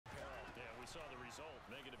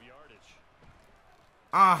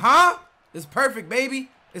Uh-huh. It's perfect, baby.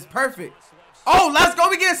 It's perfect. Oh, let's go.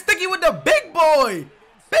 We getting sticky with the big boy.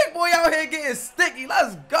 Big boy out here getting sticky.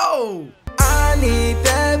 Let's go. I need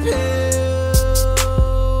that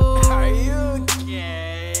pill. Are you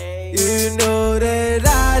okay? You know that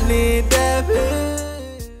I need that pill.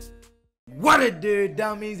 What it do,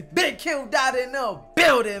 dummies? Big Kildot in the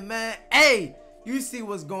building, man. Hey, you see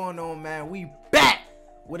what's going on, man? We back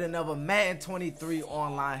with another Madden 23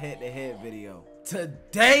 online head-to-head video.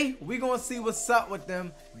 Today, we gonna see what's up with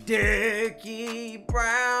them Dickie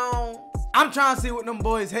Browns. I'm trying to see what them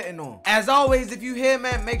boys hitting on. As always, if you here,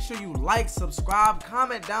 man, make sure you like, subscribe,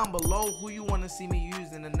 comment down below who you want to see me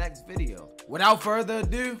use in the next video. Without further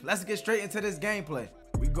ado, let's get straight into this gameplay.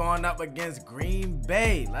 We going up against Green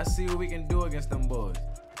Bay. Let's see what we can do against them boys.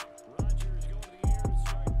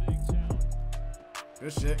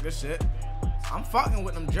 Good shit, good shit. I'm fucking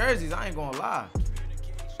with them jerseys, I ain't gonna lie.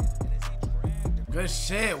 Good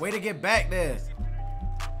shit, way to get back there.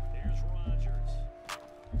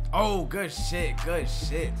 Oh, good shit, good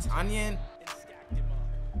shit. Tanyan.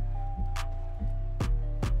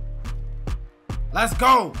 Let's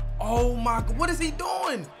go. Oh my God, what is he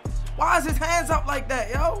doing? Why is his hands up like that,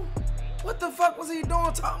 yo? What the fuck was he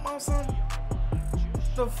doing? Talking about something?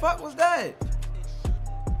 The fuck was that?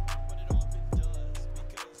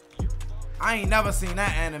 I ain't never seen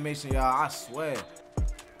that animation, y'all, I swear.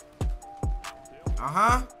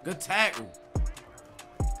 Uh-huh, good tackle.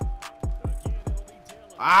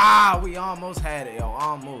 Ah, we almost had it, yo,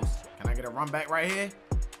 almost. Can I get a run back right here?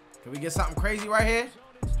 Can we get something crazy right here?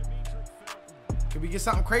 Can we get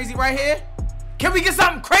something crazy right here? Can we get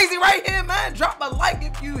something crazy right here, man? Drop a like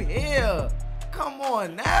if you here. Come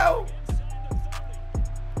on now.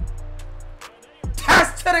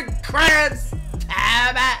 Pass to the crabs.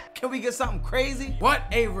 Can we get something crazy? What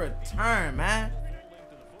a return, man.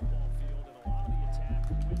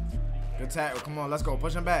 Good tackle. Come on, let's go.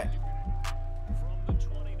 Push him back.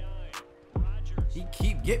 He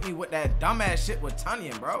keep getting me with that dumbass shit with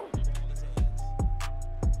Tanyan, bro.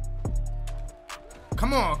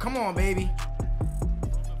 Come on, baby.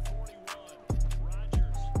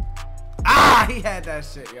 Ah, he had that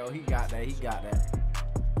shit, yo. He got that. He got that.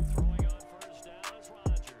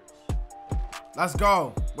 Let's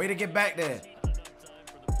go. Way to get back there.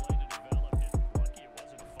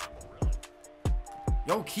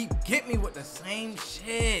 Yo, keep getting me with the same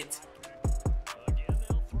shit.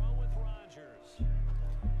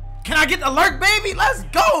 Can I get the lurk, baby? Let's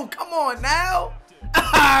go. Come on now.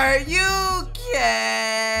 Are you okay?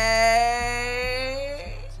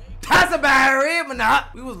 That's a barrier, but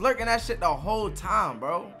not. We was lurking that shit the whole time,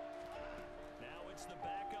 bro.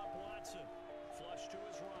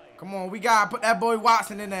 Come on, we gotta put that boy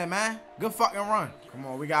Watson in there, man. Good fucking run. Come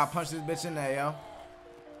on, we gotta punch this bitch in there, yo.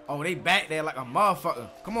 Oh, they back there like a motherfucker.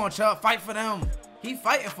 Come on, Chubb, fight for them. He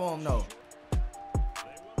fighting for him, though.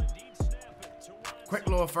 Quick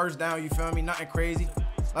little first down, you feel me? Nothing crazy.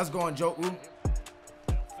 Let's go on Joku.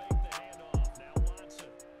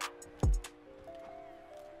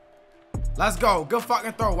 Let's go. Good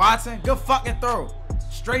fucking throw, Watson. Good fucking throw.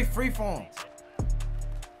 Straight free form.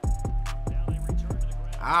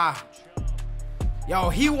 Ah. Yo,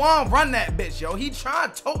 he won't run that bitch, yo. He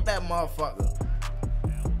trying to tote that motherfucker.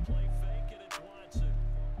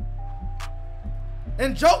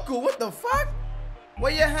 And Joku, what the fuck?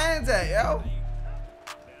 Where your hands at, yo?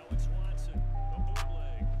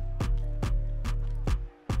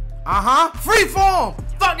 Uh-huh. Free form.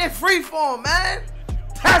 Fucking free form, man.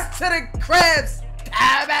 Pass to the crabs.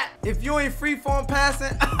 If you ain't free form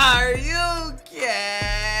passing, are you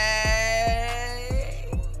gay?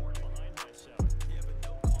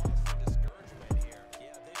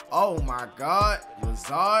 Oh my God.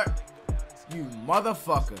 Lazard. You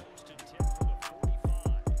motherfucker.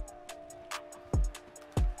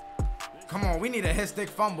 Come on, we need a hit stick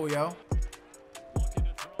fumble, yo.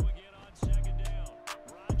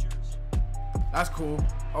 That's cool.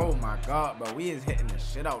 Oh my God, bro. We is hitting the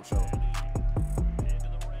shit out, yo.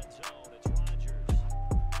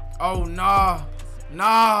 Oh, nah.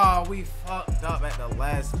 Nah, we fucked up at the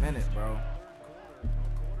last minute, bro.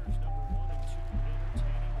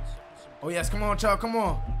 Oh, yes. Come on, Chubb. Come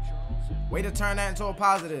on. Way to turn that into a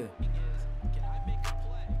positive.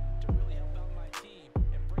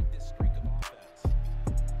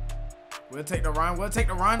 We'll take the run. We'll take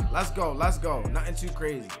the run. Let's go. Let's go. Nothing too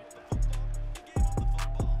crazy.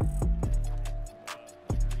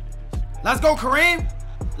 Let's go, Kareem.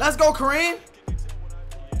 Let's go, Kareem.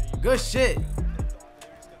 Good shit.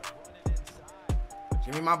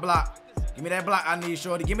 Give me my block. Give me that block I need,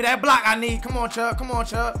 shorty. Give me that block I need. Come on, Chubb. Come on,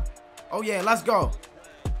 Chubb. Oh yeah, let's go.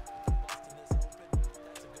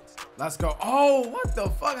 Let's go. Oh, what the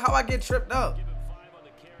fuck? How I get tripped up?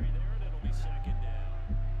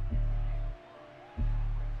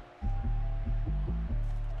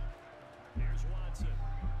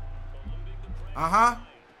 Uh-huh.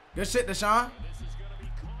 Good shit, Deshaun.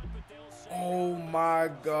 Oh my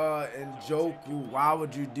God, Njoku, why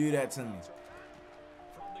would you do that to me?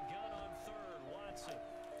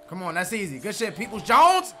 Come on, that's easy. Good shit, Peoples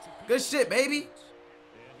Jones. Good shit, baby.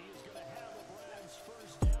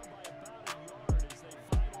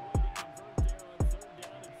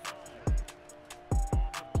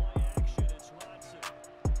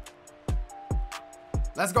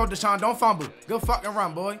 Let's go, Deshaun. Don't fumble. Good fucking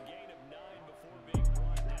run, boy.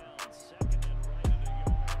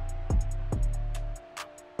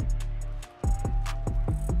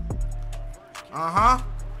 Uh-huh.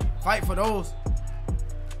 Fight for those.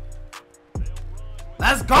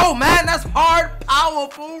 Let's go, man. That's hard,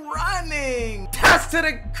 powerful running. Pass to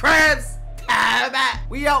the crabs.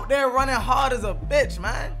 We out there running hard as a bitch,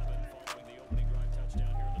 man.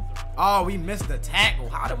 Oh, we missed the tackle.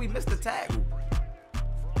 How did we miss the tackle?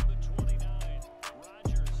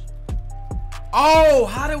 Oh,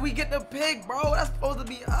 how did we get the pick, bro? That's supposed to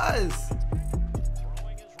be us.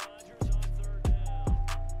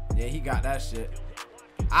 Yeah, he got that shit.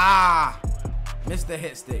 Ah, missed the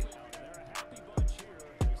hit stick.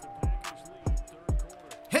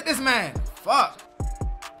 Hit this man. Fuck.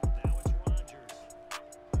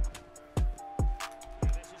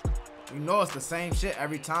 You know it's the same shit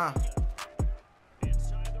every time.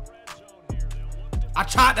 I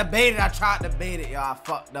tried to bait it, y'all. I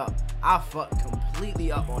fucked up. I fucked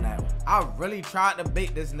completely up on that one. I really tried to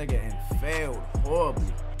bait this nigga and failed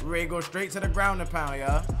horribly. We ready to go straight to the ground and pound,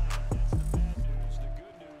 y'all.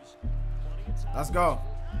 Let's go.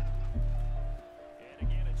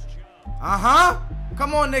 Uh-huh.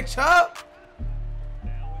 Come on, Nick Chubb.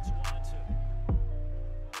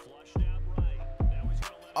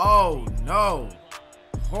 Oh, no.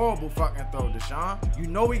 Horrible fucking throw, Deshaun. You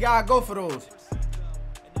know we gotta go for those.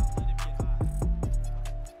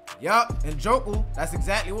 Yup, and Njoku, that's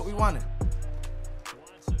exactly what we wanted.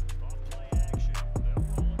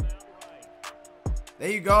 There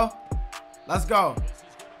you go. Let's go.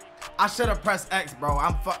 I should have pressed X, bro.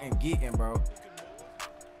 I'm fucking geeking, bro.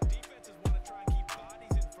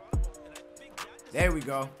 There we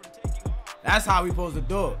go. That's how we supposed to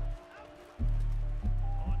do it.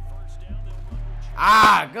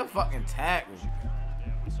 Ah, good fucking tackle.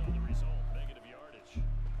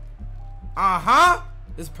 Uh-huh.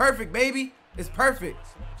 It's perfect, baby. It's perfect.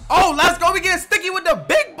 Oh, let's go. We getting sticky with the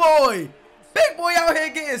big boy. Big boy out here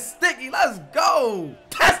getting sticky. Let's go.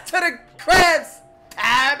 Pass to the crabs.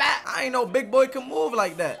 I ain't know big boy can move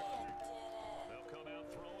like that.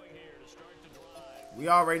 We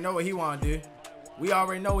already know what he want to do. We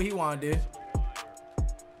already know what he want to do.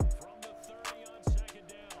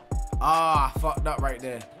 Ah, I fucked up right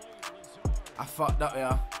there. I fucked up,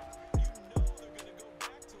 y'all.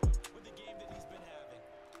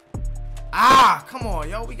 Ah, come on,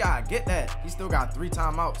 yo. We gotta get that. He still got 3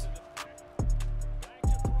 timeouts.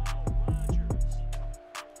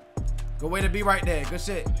 Good way to be right there. Good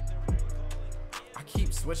shit. I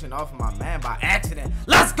keep switching off of my man by accident.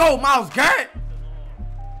 Let's go, Miles Garrett.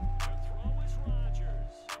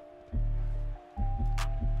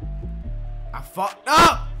 I fucked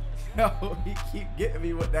up. Yo, he keep getting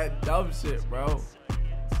me with that dumb shit, bro.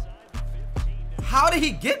 How did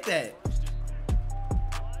he get that?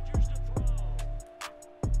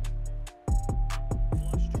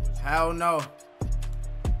 Hell no.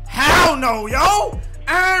 Hell no, yo.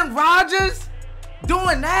 Aaron Rodgers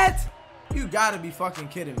doing that? You gotta be fucking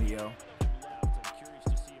kidding me, yo.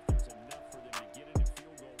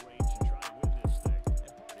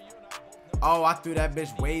 Oh, I threw that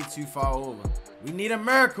bitch way too far over. We need a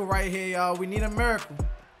miracle right here, y'all. We need a miracle.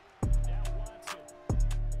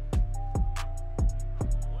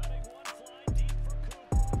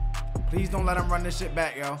 Please don't let him run this shit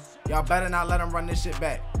back, yo. Y'all better not let him run this shit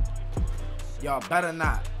back. Y'all better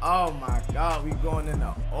not. Oh my God, we going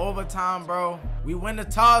into overtime, bro. We win the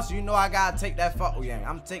toss. You know I gotta take that fuck yang.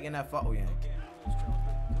 I'm taking that fuck yang.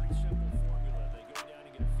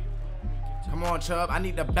 Come on, Chubb. I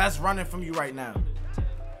need the best running from you right now.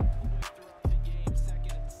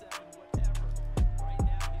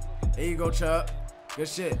 There you go, Chubb. Good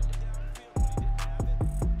shit.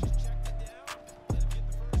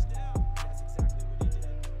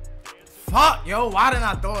 Fuck, yo. Why didn't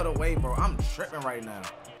I throw it away, bro? I'm tripping right now.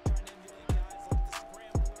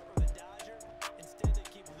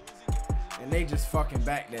 And they just fucking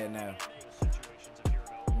back there now.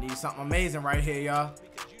 need something amazing right here, y'all.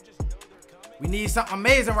 We need something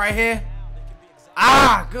amazing right here.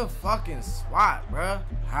 Ah, good fucking swat, bruh.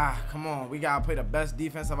 Ah, come on. We gotta play the best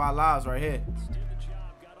defense of our lives right here.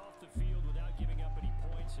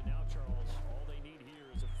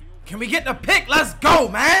 Can we get the pick? Let's go,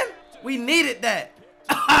 man. We needed that.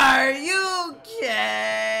 Are you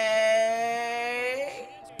okay?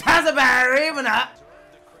 Pass it back, even up.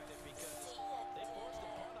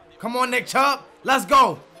 Come on, Nick Chubb. Let's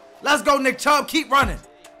go. Let's go, Nick Chubb. Keep running.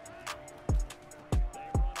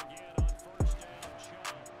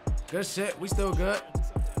 Good shit. We still good.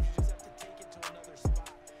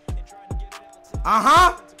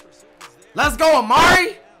 Uh-huh. Let's go,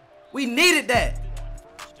 Amari. We needed that.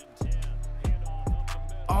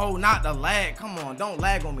 Oh, not the lag. Come on. Don't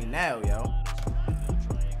lag on me now, yo.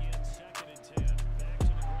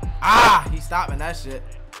 Ah, he's stopping that shit.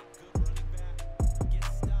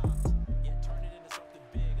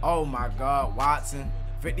 Oh, my God. Watson.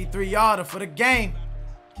 53-yarder for the game.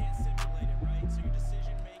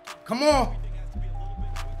 Come on.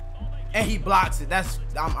 And he blocks it.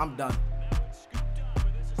 I'm done.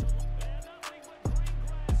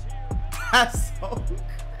 That's so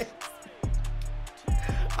crazy.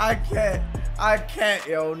 I can't,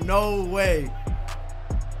 yo. No way.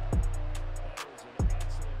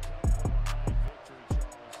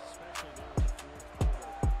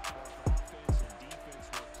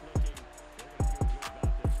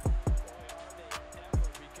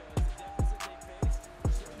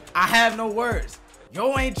 I have no words.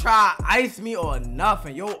 Yo ain't try to ice me or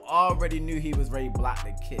nothing. Yo already knew he was ready to block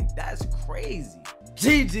the kick. That's crazy.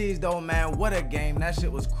 GG's though, man. What a game. That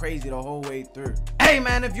shit was crazy the whole way through. Hey,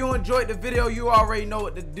 man, if you enjoyed the video, you already know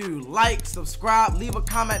what to do. Like, subscribe, leave a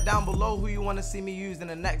comment down below who you want to see me use in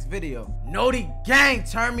the next video. Noti gang,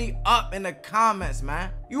 turn me up in the comments,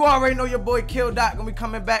 man. You already know your boy Kildot gonna be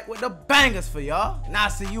coming back with the bangers for y'all. And I'll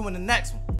see you in the next one.